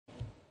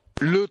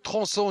Le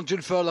tronçon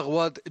Djelfa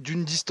Laghouat,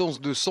 d'une distance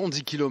de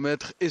 110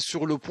 km, est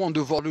sur le point de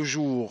voir le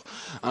jour.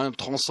 Un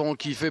tronçon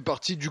qui fait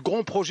partie du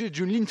grand projet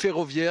d'une ligne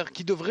ferroviaire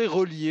qui devrait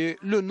relier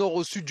le nord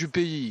au sud du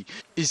pays.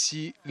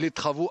 Ici, les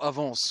travaux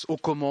avancent aux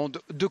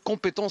commandes de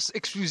compétences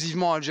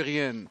exclusivement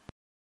algériennes.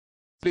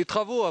 Les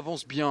travaux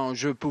avancent bien,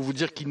 je peux vous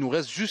dire qu'il nous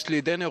reste juste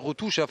les dernières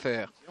retouches à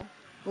faire.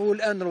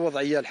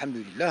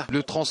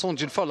 Le tronçon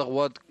Djelfa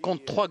Laghouat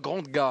compte 3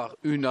 grandes gares,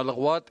 une à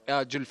Laghouat et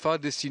à Djelfa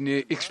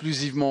destinée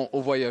exclusivement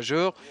aux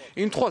voyageurs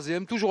et une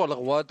troisième toujours à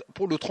Laghouat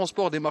pour le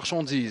transport des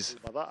marchandises.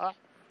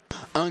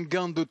 Un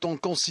gain de temps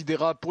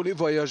considérable pour les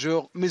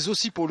voyageurs, mais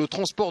aussi pour le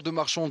transport de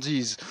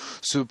marchandises.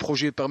 Ce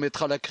projet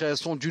permettra la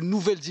création d'une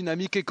nouvelle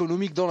dynamique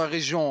économique dans la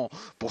région.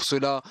 Pour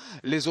cela,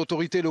 les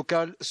autorités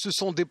locales se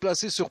sont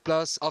déplacées sur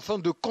place afin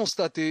de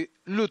constater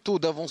le taux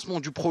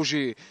d'avancement du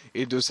projet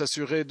et de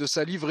s'assurer de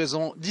sa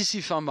livraison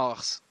d'ici fin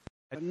mars.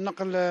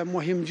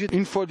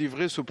 Une fois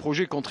livré, ce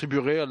projet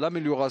contribuerait à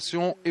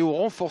l'amélioration et au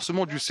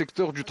renforcement du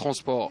secteur du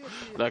transport,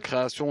 la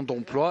création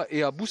d'emplois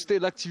et à booster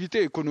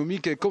l'activité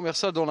économique et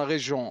commerciale dans la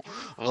région.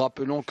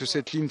 Rappelons que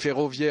cette ligne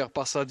ferroviaire,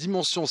 par sa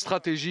dimension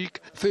stratégique,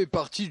 fait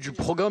partie du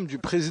programme du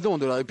président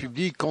de la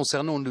République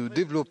concernant le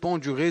développement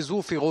du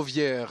réseau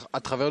ferroviaire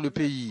à travers le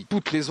pays.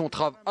 Toutes les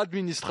entraves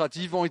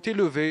administratives ont été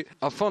levées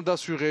afin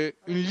d'assurer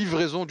une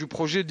livraison du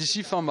projet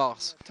d'ici fin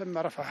mars.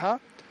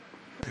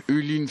 Une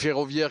ligne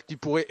ferroviaire qui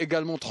pourrait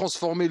également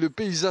transformer le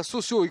paysage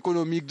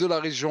socio-économique de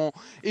la région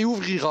et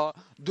ouvrira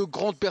de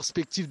grandes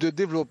perspectives de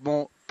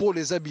développement pour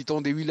les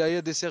habitants des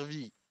wilayas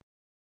desservis.